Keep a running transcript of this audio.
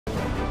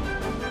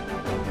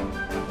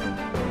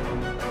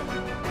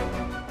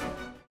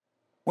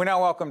We now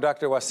welcome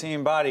Dr.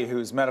 Waseem Bhatti,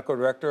 who's Medical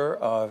Director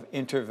of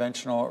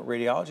Interventional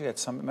Radiology at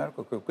Summit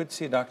Medical Group. Good to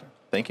see you, Doctor.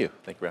 Thank you.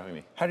 Thank you for having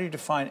me. How do you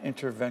define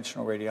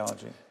interventional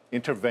radiology?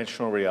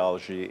 Interventional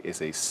radiology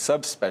is a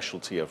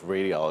subspecialty of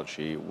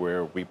radiology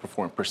where we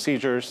perform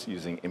procedures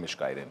using image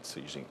guidance, so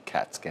using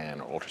CAT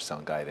scan or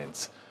ultrasound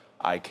guidance.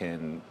 I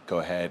can go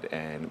ahead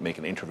and make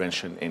an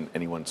intervention in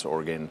anyone's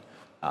organ,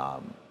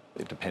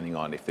 depending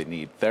on if they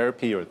need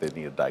therapy or if they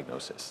need a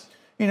diagnosis.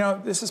 You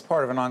know, this is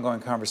part of an ongoing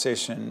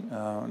conversation,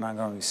 an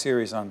ongoing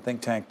series on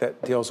Think Tank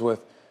that deals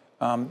with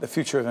the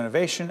future of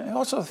innovation and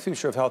also the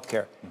future of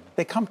healthcare.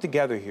 They come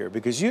together here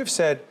because you've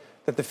said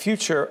that the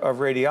future of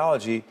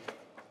radiology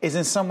is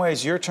in some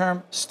ways your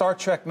term, Star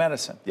Trek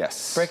medicine.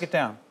 Yes. Break it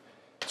down.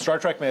 Star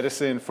Trek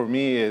medicine for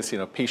me is,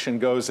 patient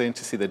goes in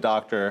to see the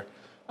doctor,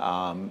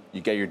 you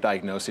get your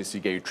diagnosis,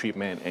 you get your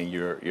treatment, and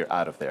you're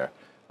out of there.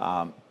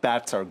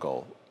 That's our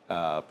goal.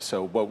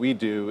 So what we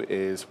do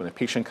is when a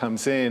patient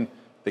comes in,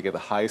 they get the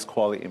highest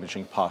quality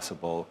imaging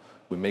possible.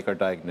 We make our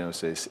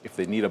diagnosis. If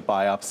they need a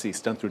biopsy,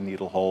 it's done through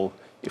needle hole,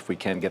 if we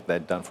can get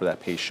that done for that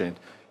patient.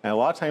 And a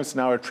lot of times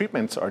now our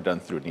treatments are done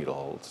through needle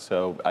holes.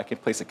 So I can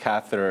place a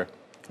catheter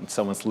in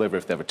someone's liver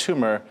if they have a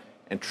tumor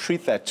and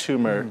treat that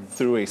tumor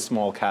through a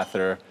small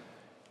catheter,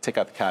 take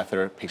out the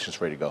catheter,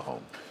 patient's ready to go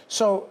home.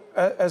 So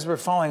as we're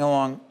following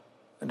along,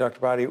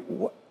 Dr.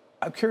 Bhatti,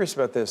 I'm curious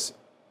about this.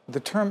 The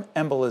term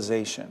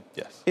embolization.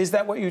 Yes. Is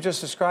that what you just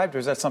described, or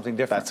is that something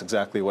different? That's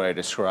exactly what I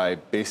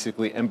described.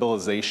 Basically,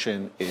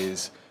 embolization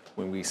is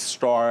when we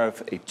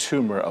starve a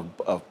tumor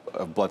of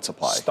blood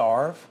supply.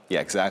 Starve? Yeah,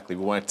 exactly.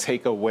 We want to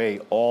take away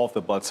all of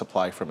the blood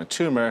supply from a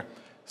tumor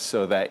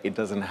so that it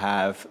doesn't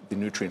have the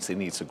nutrients it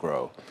needs to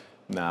grow.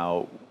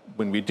 Now,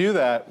 when we do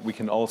that, we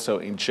can also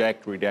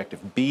inject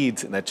radioactive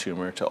beads in that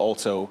tumor to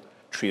also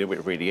treat it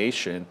with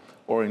radiation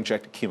or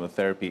inject a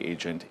chemotherapy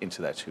agent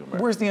into that tumor.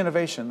 Where's the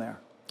innovation there?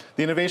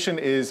 The innovation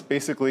is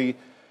basically,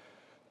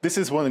 this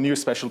is one of the new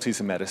specialties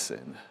in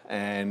medicine.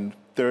 And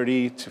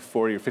 30 to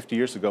 40 or 50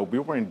 years ago, we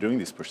weren't doing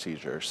these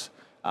procedures.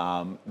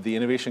 The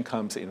innovation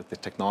comes in with the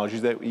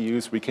technologies that we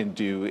use. We can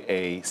do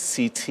a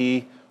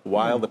CT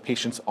while the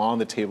patient's on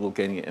the table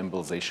getting an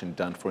embolization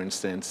done, for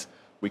instance.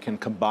 We can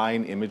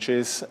combine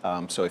images.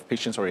 So if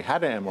patients already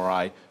had an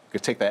MRI, we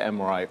could take that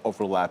MRI,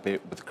 overlap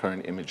it with the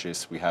current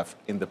images we have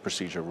in the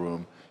procedure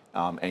room,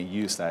 and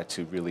use that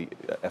to really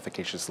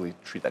efficaciously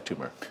treat that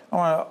tumor. I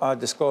want to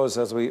disclose,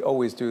 as we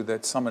always do,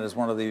 that Summit is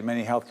one of the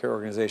many healthcare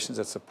organizations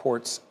that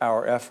supports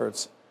our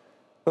efforts.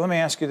 But let me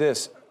ask you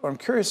this. What I'm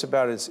curious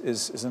about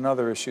is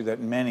another issue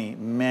that many,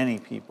 many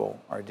people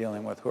are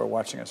dealing with who are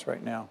watching us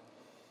right now.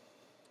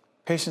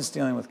 Patients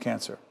dealing with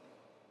cancer,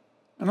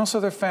 and also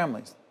their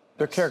families,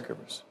 their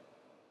caregivers.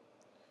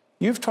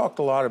 You've talked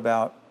a lot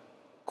about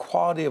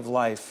quality of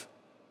life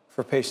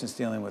for patients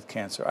dealing with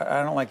cancer.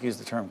 I don't like to use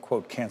the term,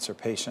 quote, cancer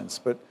patients,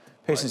 but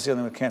patients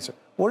dealing with cancer.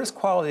 What does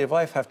quality of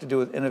life have to do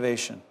with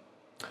innovation?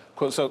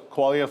 So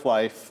quality of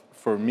life,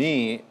 for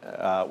me,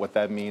 what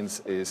that means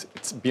is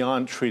it's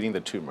beyond treating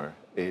the tumor.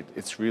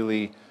 It's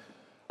really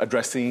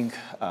addressing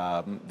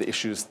the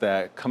issues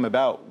that come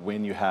about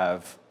when you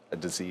have a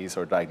disease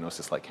or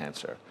diagnosis like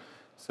cancer.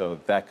 So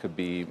that could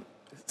be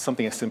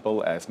something as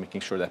simple as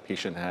making sure that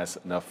patient has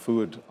enough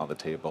food on the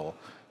table,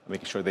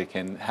 making sure they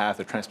can have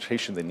the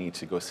transportation they need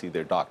to go see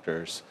their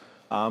doctors,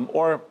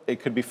 or it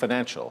could be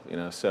financial.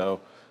 So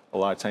a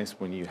lot of times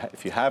when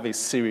if you have a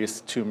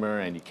serious tumor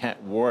and you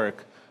can't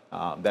work,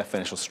 that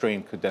financial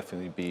strain could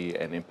definitely be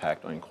an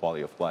impact on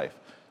quality of life.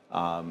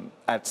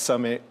 At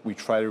Summit, we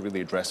try to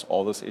really address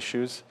all those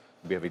issues.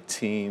 We have a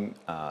team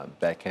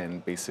that can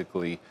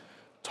basically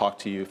talk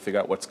to you, figure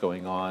out what's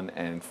going on,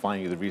 and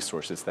find you the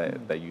resources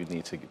that you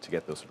need to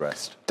get those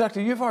addressed.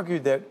 Doctor, you've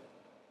argued that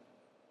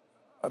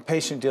a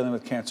patient dealing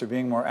with cancer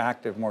being more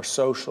active, more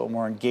social,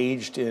 more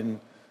engaged in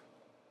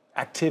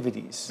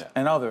activities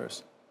and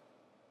others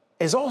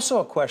is also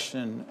a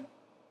question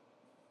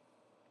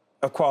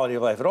of quality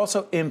of life. It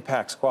also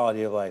impacts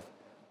quality of life.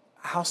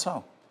 How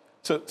so?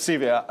 So,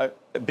 Steve,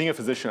 being a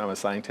physician, I'm a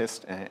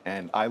scientist,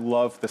 and I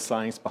love the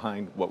science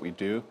behind what we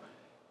do.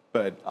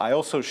 But I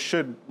also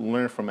should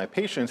learn from my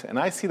patients, and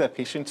I see that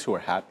patients who are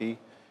happy,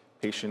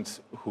 patients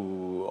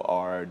who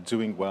are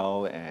doing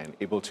well and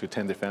able to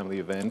attend their family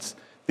events,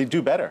 they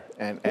do better.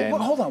 Well,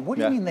 hold on. What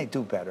do you mean they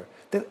do better?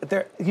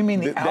 You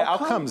mean the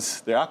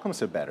outcomes? Their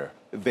outcomes are better.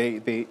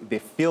 They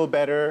feel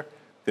better.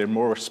 They're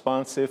more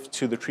responsive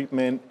to the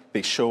treatment.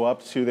 They show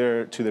up to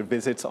their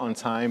visits on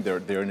time.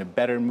 They're in a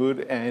better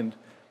mood. And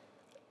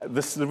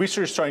the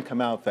research is starting to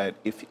come out that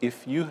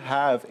if you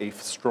have a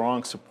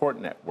strong support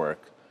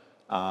network,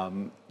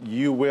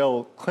 you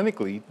will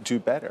clinically do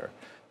better.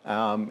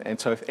 And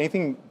so if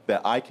anything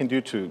that I can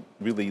do to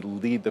really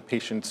lead the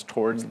patients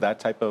towards that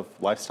type of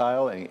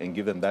lifestyle and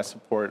give them that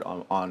support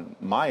on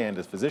my end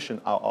as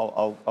physician,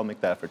 I'll make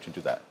that effort to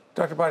do that.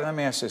 Dr. Bhatti, let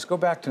me ask you this. Go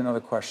back to another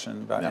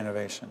question about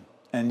innovation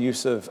and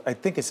use of, I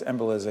think it's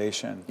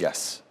embolization.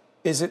 Yes.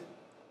 Is it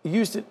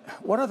used in,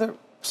 what other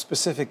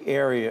specific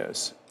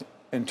areas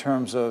in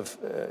terms of,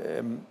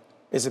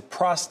 is it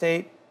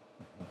prostate,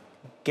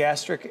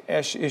 gastric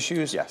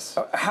issues? Yes.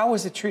 How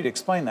is it treated?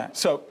 Explain that.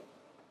 So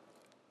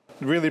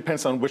it really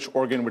depends on which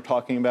organ we're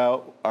talking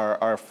about.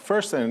 Our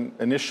first and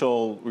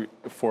initial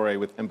foray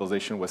with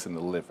embolization was in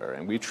the liver,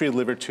 and we treat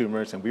liver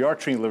tumors, and we are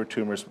treating liver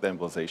tumors with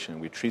embolization.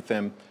 We treat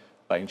them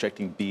by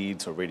injecting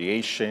beads or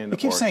radiation. You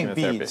keep or saying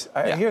chemotherapy. beads.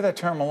 I hear that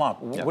term a lot.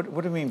 Yeah.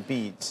 What do you mean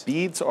beads?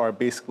 Beads are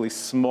basically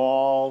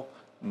small,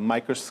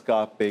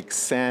 microscopic,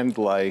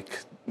 sand-like,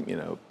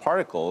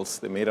 particles.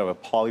 They're made of a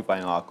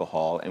polyvinyl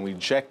alcohol, and we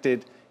inject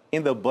it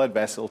in the blood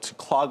vessel to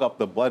clog up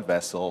the blood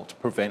vessel to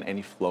prevent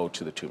any flow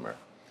to the tumor.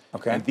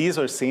 Okay. And these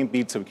are the same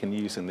beads that we can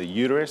use in the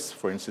uterus,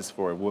 for instance,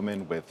 for a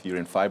woman with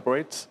uterine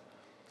fibroids.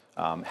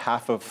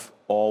 Half of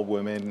all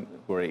women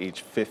who are age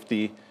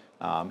 50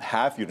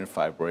 have uterine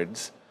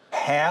fibroids.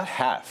 Half?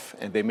 Half.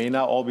 And they may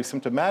not all be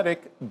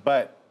symptomatic,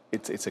 but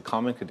it's a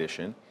common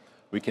condition.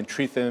 We can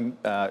treat them,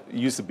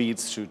 use the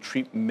beads to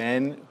treat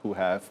men who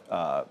have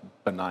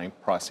benign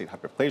prostate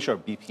hyperplasia or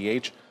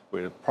BPH,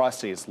 where the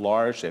prostate is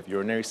large, they have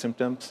urinary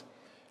symptoms.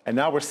 And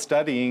now we're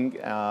studying,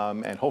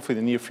 and hopefully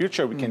in the near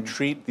future, we can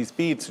treat these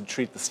beads to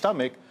treat the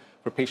stomach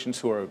for patients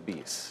who are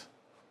obese.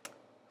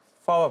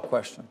 Follow-up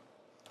question.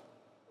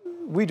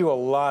 We do a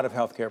lot of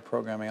healthcare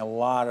programming, a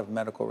lot of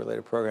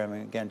medical-related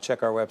programming. Again,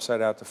 check our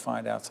website out to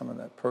find out some of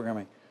that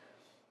programming.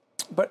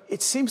 But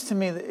it seems to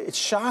me, it's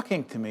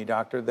shocking to me,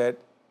 doctor, that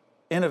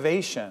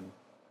innovation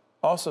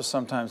also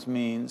sometimes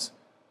means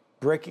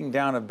breaking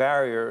down of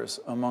barriers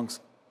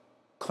amongst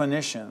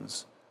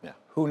clinicians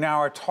who now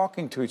are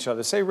talking to each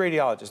other. Say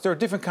radiologists. There are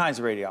different kinds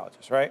of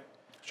radiologists, right?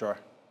 Sure.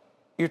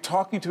 You're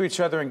talking to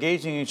each other,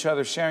 engaging each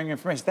other, sharing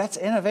information. That's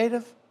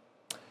innovative?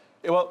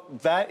 Well,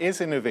 that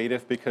is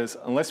innovative because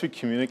unless we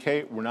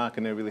communicate, we're not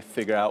going to really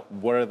figure out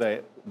what are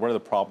the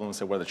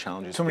problems and what are the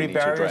challenges Too we many need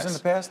to barriers address. in the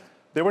past?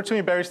 There were too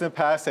many barriers in the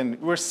past, and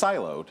we're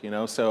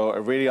siloed, So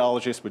a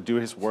radiologist would do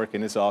his work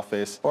in his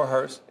office. Or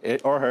hers.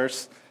 Or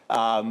hers.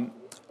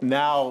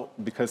 Now,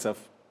 because of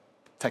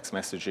text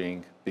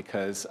messaging,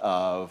 because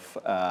of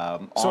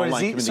online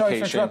communication. Sorry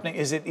for interrupting.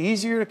 Is it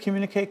easier to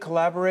communicate,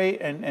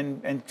 collaborate,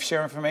 and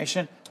share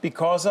information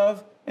because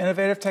of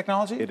innovative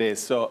technology? It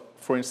is. So,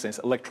 for instance,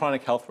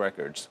 electronic health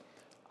records.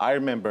 I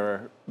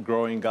remember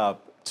growing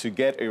up, to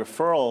get a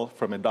referral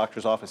from a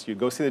doctor's office, you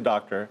go see the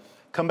doctor,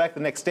 come back the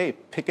next day,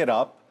 pick it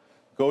up,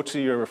 go to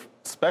your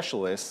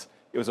specialist.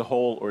 It was a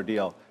whole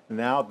ordeal.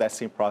 Now that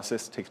same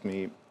process takes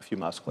me a few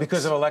mouse clicks.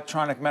 Because of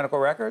electronic medical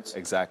records?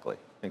 Exactly,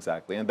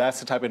 exactly. And that's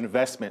the type of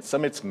investment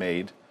Summit's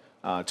made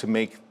to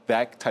make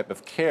that type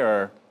of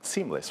care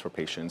seamless for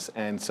patients.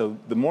 And so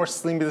the more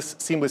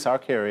seamless our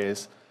care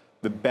is,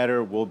 the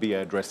better we'll be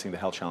addressing the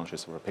health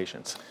challenges of our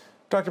patients.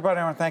 Dr. Bhatti,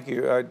 I want to thank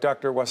you.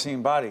 Dr.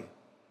 Waseem Bhatti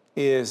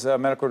is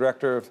Medical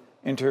Director of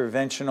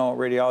Interventional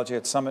Radiology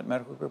at Summit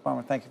Medical Group. I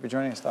want to thank you for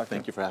joining us, Doctor.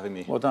 Thank you for having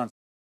me. Well done.